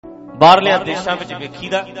ਬਾਹਰਲਿਆਂ ਦੇਸ਼ਾਂ ਵਿੱਚ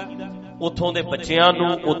ਵੇਖੀਦਾ, ਉੱਥੋਂ ਦੇ ਬੱਚਿਆਂ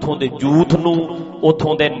ਨੂੰ, ਉੱਥੋਂ ਦੇ ਯੂਥ ਨੂੰ,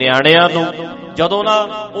 ਉੱਥੋਂ ਦੇ ਨਿਆਣਿਆਂ ਨੂੰ ਜਦੋਂ ਨਾ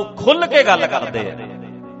ਉਹ ਖੁੱਲ ਕੇ ਗੱਲ ਕਰਦੇ ਆ,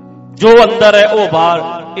 ਜੋ ਅੰਦਰ ਹੈ ਉਹ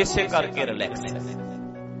ਬਾਹਰ, ਇਸੇ ਕਰਕੇ ਰਿਲੈਕਸ ਹੈ।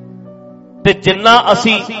 ਤੇ ਜਿੰਨਾ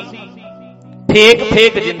ਅਸੀਂ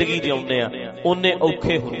ਫੇਕ ਜ਼ਿੰਦਗੀ ਜਿਉਂਦੇ ਆ, ਉਹਨੇ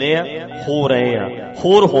ਔਖੇ ਹੁੰਦੇ ਆ, ਹੋ ਰਹੇ ਆ,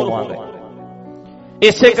 ਹੋਰ ਹੋਵਾਂਗੇ।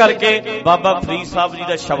 ਇਸੇ ਕਰਕੇ ਬਾਬਾ ਫਰੀਦ ਸਾਹਿਬ ਜੀ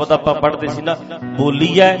ਦਾ ਸ਼ਬਦ ਆਪਾਂ ਪੜ੍ਹਦੇ ਸੀ ਨਾ,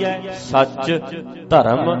 ਬੋਲੀ ਹੈ ਸੱਚ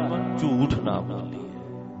ਧਰਮ ਝੂਠ ਨਾ ਬੋਲੀਏ।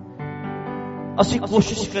 ਅਸੀਂ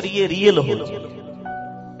ਕੋਸ਼ਿਸ਼ ਕਰੀਏ ਰੀਅਲ ਹੋ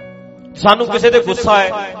ਜਾਈਏ। ਸਾਨੂੰ ਕਿਸੇ ਤੇ ਗੁੱਸਾ ਹੈ,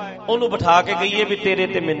 ਉਹਨੂੰ ਬਿਠਾ ਕੇ ਕਹੀਏ ਵੀ ਤੇਰੇ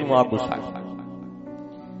ਤੇ ਮੈਨੂੰ ਆ ਗੁੱਸਾ,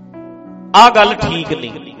 ਆ ਗੱਲ ਠੀਕ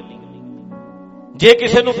ਨਹੀਂ। ਜੇ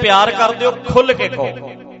ਕਿਸੇ ਨੂੰ ਪਿਆਰ ਕਰਦੇ ਹੋ, ਖੁੱਲ ਕੇ ਕਹੋ।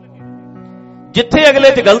 ਜਿੱਥੇ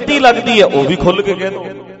ਅਗਲੇ 'ਚ ਗਲਤੀ ਲੱਗਦੀ ਹੈ, ਉਹ ਵੀ ਖੁੱਲ ਕੇ ਕਹਿ ਦੋ।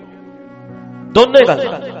 ਦੋਨੇ ਗੱਲ,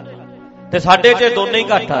 ਤੇ ਸਾਡੇ 'ਚ ਦੋਨੇ ਹੀ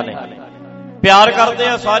ਘਾਟਾਂ ਨੇ। ਪਿਆਰ ਕਰਦੇ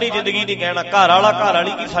ਆ ਸਾਰੀ ਜ਼ਿੰਦਗੀ ਨਹੀਂ ਕਹਿਣਾ। ਘਰ ਵਾਲਾ ਘਰ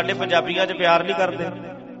ਵਾਲੀ ਕੀ ਸਾਡੇ ਪੰਜਾਬੀਆਂ 'ਚ ਪਿਆਰ ਨਹੀਂ ਕਰਦੇ?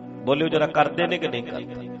 ਬੋਲਿਓ ਜਰਾ, ਕਰਦੇ ਨੇ ਕਿ ਨਹੀਂ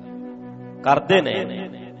ਕਰਦੇ? ਕਰਦੇ ਨੇ,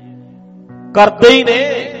 ਕਰਦੇ ਹੀ ਨੇ।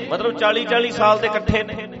 ਮਤਲਬ 40-40 ਸਾਲ ਦੇ ਇਕੱਠੇ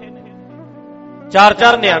ਨੇ,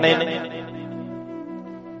 4-4 ਨਿਆਣੇ ਨੇ,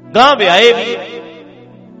 ਗਾਂ ਵਿਆਹੇ ਵੀ,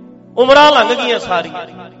 ਉਮਰਾਂ ਲੰਘ ਗਈਆਂ ਸਾਰੀਆਂ।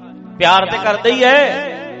 ਪਿਆਰ ਤੇ ਕਰਦੇ ਹੀ ਹੈ।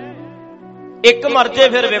 ਇੱਕ ਮਰ ਜੇ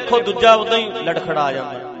ਫਿਰ ਵੇਖੋ ਦੂਜਾ ਉਦਾਂ ਹੀ ਲੜਖੜਾ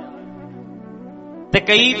ਜਾਂਦਾ। ਤੇ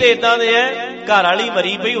ਕਈ ਤੇ ਇਦਾਂ ਦੇ ਐ, ਘਰ ਵਾਲੀ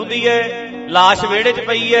ਮਰੀ ਪਈ ਹੁੰਦੀ ਹੈ, ਲਾਸ਼ ਵਿਹੜੇ 'ਚ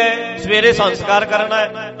ਪਈ ਹੈ, ਸਵੇਰੇ ਸੰਸਕਾਰ ਕਰਨਾ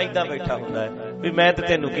ਹੈ, ਏਦਾਂ ਬੈਠਾ ਹੁੰਦਾ ਹੈ ਵੀ ਮੈਂ ਤੇ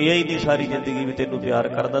ਤੈਨੂੰ ਕਿਹਾ ਹੀ ਨਹੀਂ ਸਾਰੀ ਜ਼ਿੰਦਗੀ ਵੀ ਤੈਨੂੰ ਪਿਆਰ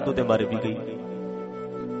ਕਰਦਾ, ਤੂੰ ਤੇ ਮਰ ਵੀ ਗਈ।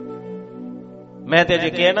 ਮੈਂ ਤੇ ਅਜੇ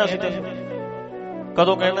ਕਿਹਾ ਨਾ ਸੀ ਤੈਨੂੰ,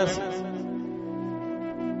 ਕਦੋਂ ਕਹਿਣਾ ਸੀ?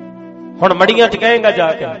 ਹੁਣ ਮੜੀਆਂ 'ਚ ਕਹੇਗਾ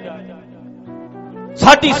ਜਾ ਕੇ।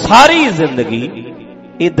 ਸਾਡੀ ਸਾਰੀ ਜ਼ਿੰਦਗੀ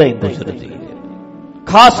ਏਦਾਂ ਹੀ ਗੁਜ਼ਰਦੀ ਹੈ,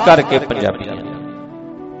 ਖਾਸ ਕਰਕੇ ਪੰਜਾਬੀਆਂ।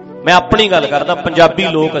 ਮੈਂ ਆਪਣੀ ਗੱਲ ਕਰਦਾ, ਪੰਜਾਬੀ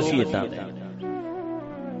ਲੋਕ ਅਸੀਂ ਏਦਾਂ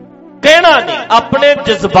ਕਹਿਣਾ ਨਹੀਂ, ਆਪਣੇ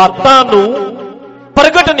ਜਜ਼ਬਾਤਾਂ ਨੂੰ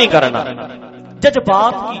ਪ੍ਰਗਟ ਨਹੀਂ ਕਰਨਾ।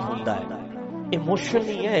 ਜਜ਼ਬਾਤ ਕੀ ਹੁੰਦਾ ਹੈ? ਇਮੋਸ਼ਨ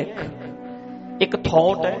ਹੀ ਹੈ, ਇੱਕ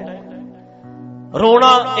ਥਾਟ ਹੈ।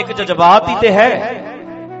 ਰੋਣਾ ਇੱਕ ਜਜ਼ਬਾਤ ਹੀ ਤੇ ਹੈ,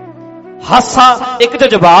 ਹਾਸਾ ਇੱਕ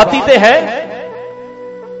ਜਜ਼ਬਾਤ ਹੀ ਤੇ ਹੈ।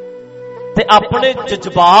 ਤੇ ਆਪਣੇ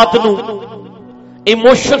ਜਜ਼ਬਾਤ ਨੂੰ,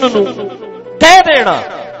 ਇਮੋਸ਼ਨ ਨੂੰ ਕਹਿ ਦੇਣਾ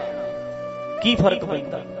ਕੀ ਫਰਕ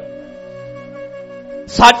ਪੈਂਦਾ?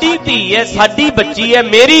 ਸਾਡੀ ਧੀ ਹੈ, ਸਾਡੀ ਬੱਚੀ ਹੈ,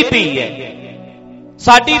 ਮੇਰੀ ਧੀ ਹੈ,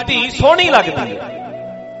 ਸਾਡੀ ਧੀ ਸੋਹਣੀ ਲੱਗਦੀ ਹੈ,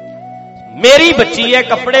 ਮੇਰੀ ਬੱਚੀ ਹੈ,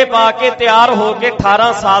 ਕੱਪੜੇ ਪਾ ਕੇ ਤਿਆਰ ਹੋ ਕੇ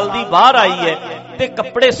 18 ਸਾਲ ਦੀ ਬਾਹਰ ਆਈ ਹੈ ਤੇ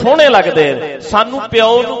ਕੱਪੜੇ ਸੋਹਣੇ ਲੱਗਦੇ ਨੇ। ਸਾਨੂੰ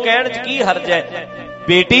ਪਿਓ ਨੂੰ ਕਹਿਣ 'ਚ ਕੀ ਹਰਜ ਹੈ,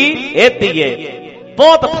 ਬੇਟੀ ਇਹ ਧੀਏ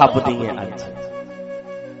ਬਹੁਤ ਫੱਬਦੀ ਹੈ ਅੱਜ।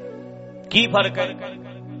 ਕੀ ਫਰਕ ਹੈ?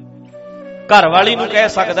 ਘਰ ਵਾਲੀ ਨੂੰ ਕਹਿ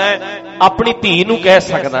ਸਕਦਾ ਹੈ, ਆਪਣੀ ਧੀ ਨੂੰ ਕਹਿ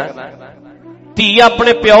ਸਕਦਾ, ਧੀ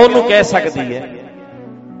ਆਪਣੇ ਪਿਓ ਨੂੰ ਕਹਿ ਸਕਦੀ ਹੈ,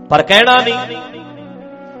 ਪਰ ਕਹਿਣਾ ਨਹੀਂ।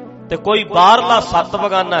 ਤੇ ਕੋਈ ਬਾਹਰਲਾ ਸੱਤ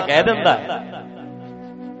ਬਗਾਨਾ ਕਹਿ ਦਿੰਦਾ,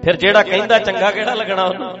 ਫਿਰ ਜਿਹੜਾ ਕਹਿੰਦਾ ਚੰਗਾ ਕਿਹੜਾ ਲੱਗਣਾ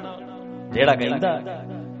ਉਹਨੂੰ? ਜਿਹੜਾ ਕਹਿੰਦਾ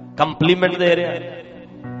ਕੰਪਲੀਮੈਂਟ ਦੇ ਰਿਹਾ।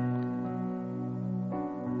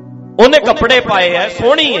 ਉਹਨੇ ਕੱਪੜੇ ਪਾਏ ਐ,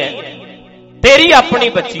 ਸੋਹਣੀ ਹੈ, ਤੇਰੀ ਆਪਣੀ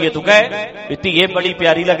ਬੱਚੀ ਹੈ, ਤੂੰ ਕਹੇ ਵੀ ਧੀਏ ਬੜੀ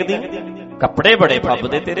ਪਿਆਰੀ ਲੱਗਦੀ, ਕੱਪੜੇ ਬੜੇ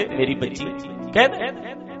ਫੱਬਦੇ ਤੇਰੇ, ਮੇਰੀ ਬੱਚੀ ਕਹਿ ਦੇ।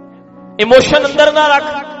 ਇਮੋਸ਼ਨ ਅੰਦਰ ਨਾ ਰੱਖ।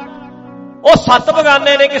 ਉਹ ਸੱਤ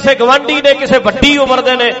ਬਗਾਨੇ ਨੇ, ਕਿਸੇ ਗਵਾਂਢੀ ਨੇ, ਕਿਸੇ ਵੱਡੀ ਉਮਰ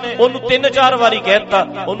ਦੇ ਨੇ, ਉਹਨੂੰ 3-4 ਵਾਰੀ ਕਹਿਤਾ,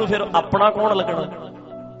 ਉਹਨੂੰ ਫਿਰ ਆਪਣਾ ਕੌਣ ਲੱਗਣਾ?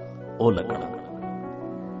 ਉਹ ਲੱਗਣਾ।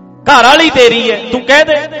 ਘਰ ਵਾਲੀ ਤੇਰੀ ਹੈ, ਤੂੰ ਕਹਿ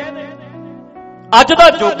ਦੇ। ਅੱਜ ਦਾ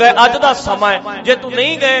ਯੁੱਗ ਹੈ, ਅੱਜ ਦਾ ਸਮਾਂ ਹੈ। ਜੇ ਤੂੰ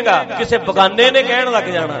ਨਹੀਂ ਕਹੇਗਾ, ਕਿਸੇ ਬਗਾਨੇ ਨੇ ਕਹਿਣ ਲੱਗ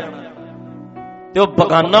ਜਾਣਾ, ਤੇ ਉਹ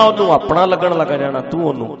ਬਗਾਨਾ ਉਹਨੂੰ ਆਪਣਾ ਲੱਗਣ ਲੱਗ ਜਾਣਾ, ਤੂੰ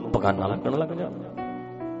ਉਹਨੂੰ ਬਗਾਨਾ ਲੱਗਣ ਲੱਗ ਜਾਣਾ।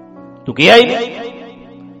 ਤੂੰ ਕਿਹਾ ਹੀ ਨਹੀਂ,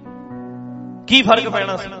 ਕੀ ਫਰਕ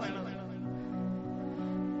ਪੈਣਾ ਸੀ?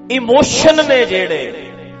 ਇਮੋਸ਼ਨ ਨੇ ਜਿਹੜੇ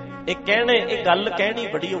ਇਹ ਕਹਿਣੇ, ਇਹ ਗੱਲ ਕਹਿਣੀ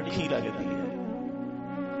ਬੜੀ ਔਖੀ ਲੱਗਦੀ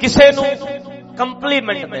ਹੈ। ਕਿਸੇ ਨੂੰ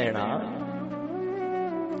ਕੰਪਲੀਮੈਂਟ ਦੇਣਾ,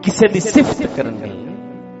 ਕਿਸੇ ਦੀ ਸਿਫਤ ਕਰਨੀ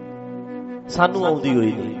ਸਾਨੂੰ ਆਉਂਦੀ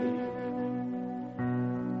ਹੋਈ ਨਹੀਂ।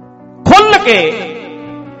 ਖੁੱਲ ਕੇ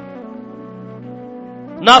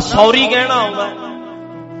ਨਾ ਸੌਰੀ ਕਹਿਣਾ ਆਉਂਦਾ,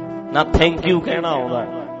 ਨਾ ਥੈਂਕ ਯੂ ਕਹਿਣਾ ਆਉਂਦਾ,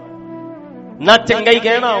 ਨਾ ਚੰਗਾ ਹੀ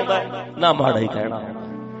ਕਹਿਣਾ ਆਉਂਦਾ, ਨਾ ਮਾੜਾ ਹੀ ਕਹਿਣਾ ਆਉਂਦਾ।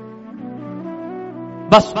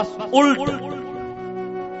 ਬਸ ਉਲਟ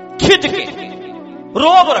ਖਿੱਚ ਕੇ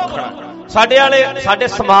ਰੋਬ ਰੱਖਣਾ। ਸਾਡੇ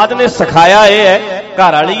ਸਮਾਜ ਨੇ ਸਿਖਾਇਆ ਇਹ ਹੈ,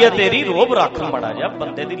 ਘਰ ਵਾਲੀ ਹੈ ਤੇਰੀ, ਰੋਬ ਰੱਖ ਮਾੜਾ ਜਿਹਾ,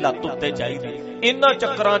 ਬੰਦੇ ਦੀ ਲੱਤ ਉੱਤੇ ਚਾਹੀਦੀ। ਇਹਨਾਂ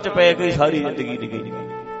ਚੱਕਰਾਂ 'ਚ ਪੈ ਗਈ ਸਾਰੀ ਜ਼ਿੰਦਗੀ ਨਿਕਲੀ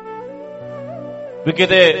ਵੀ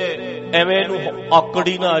ਕਿਤੇ ਐਵੇਂ ਇਹਨੂੰ ਆਕੜ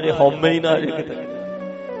ਹੀ ਨਾ ਆ ਜੇ, ਹਉਮੈ ਹੀ ਨਾ ਆ ਜੇ, ਕਿਤੇ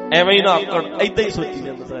ਐਵੇਂ ਹੀ ਨਾ ਆਕੜ। ਏਦਾਂ ਹੀ ਸੋਚੀ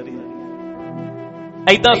ਜਾਂਦਾ ਸਾਰੀ,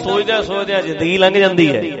 ਏਦਾਂ ਸੋਚਦਿਆਂ ਸੋਚਦਿਆਂ ਜ਼ਿੰਦਗੀ ਲੰਘ ਜਾਂਦੀ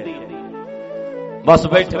ਹੈ। ਬਸ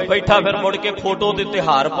ਬੈਠਾ ਫਿਰ ਮੁੜ ਕੇ ਫੋਟੋ ਦੇ ਉੱਤੇ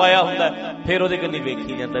ਹਾਰ ਪਾਇਆ ਹੁੰਦਾ, ਫਿਰ ਉਹਦੇ ਕੰਨੀ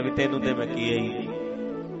ਵੇਖੀ ਜਾਂਦਾ ਵੀ ਤੈਨੂੰ ਤੇ ਮੈਂ ਕੀ ਆਈ।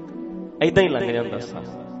 ਏਦਾਂ ਹੀ ਲੰਘ ਜਾਂਦਾ।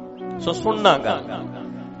 ਸੋ ਸੁਣਨਾ ਗੱਲ,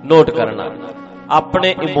 ਨੋਟ ਕਰਨਾ, ਆਪਣੇ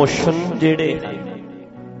ਇਮੋਸ਼ਨ ਜਿਹੜੇ ਹਨ,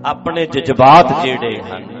 ਆਪਣੇ ਜਜ਼ਬਾਤ ਜਿਹੜੇ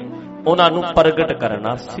ਹਨ, ਉਹਨਾਂ ਨੂੰ ਪ੍ਰਗਟ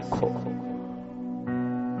ਕਰਨਾ ਸਿੱਖੋ,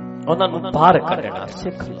 ਉਹਨਾਂ ਨੂੰ ਬਾਹਰ ਕੱਢਣਾ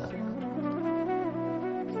ਸਿੱਖ ਲਓ।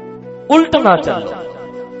 ਉਲਟ ਨਾ ਚੱਲੋ,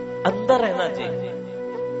 ਅੰਦਰ ਰਹਿਣਾ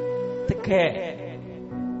ਚਾਹੀਦਾ ਤੇ ਕਹਿ।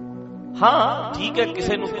 ਹਾਂ ਠੀਕ ਹੈ,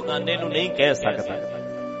 ਕਿਸੇ ਨੂੰ ਬਗਾਨੇ ਨੂੰ ਨਹੀਂ ਕਹਿ ਸਕਦਾ,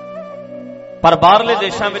 ਪਰ ਬਾਹਰਲੇ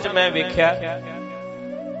ਦੇਸ਼ਾਂ ਵਿੱਚ ਮੈਂ ਵੇਖਿਆ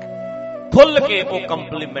ਖੁੱਲ ਕੇ ਉਹ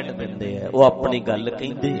ਕੰਪਲੀਮੈਂਟ ਦਿੰਦੇ ਆ, ਉਹ ਆਪਣੀ ਗੱਲ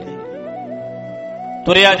ਕਹਿੰਦੇ ਆ।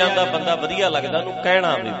 ਤੁਰਿਆ ਜਾਂਦਾ ਬੰਦਾ ਵਧੀਆ ਲੱਗਦਾ, ਉਹਨੂੰ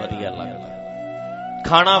ਕਹਿਣਾ ਵੀ ਵਧੀਆ ਲੱਗਦਾ।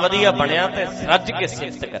 ਖਾਣਾ ਵਧੀਆ ਬਣਿਆ ਤੇ ਰੱਜ ਕੇ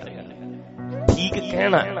ਸਿਫਤ ਕਰੇਗਾ, ਠੀਕ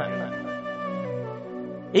ਕਹਿਣਾ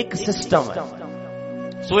ਇੱਕ ਸਿਸਟਮ ਹੈ।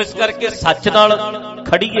 ਸੋ ਇਸ ਕਰਕੇ ਸੱਚ ਨਾਲ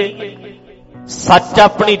ਖੜੀਏ, ਸੱਚ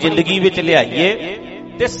ਆਪਣੀ ਜ਼ਿੰਦਗੀ ਵਿੱਚ ਲਿਆਈਏ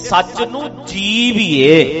ਤੇ ਸੱਚ ਨੂੰ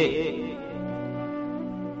ਜੀਵੀਏ,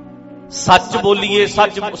 ਸੱਚ ਬੋਲੀਏ,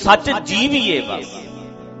 ਸੱਚ ਜੀਵੀਏ ਬਸ।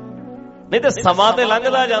 ਨਹੀਂ ਤੇ ਸਮਾਂ ਤੇ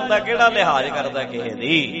ਲੰਘਦਾ ਜਾਂਦਾ, ਕਿਹੜਾ ਲਿਹਾਜ਼ ਕਰਦਾ ਕਿਸੇ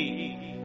ਦੀ।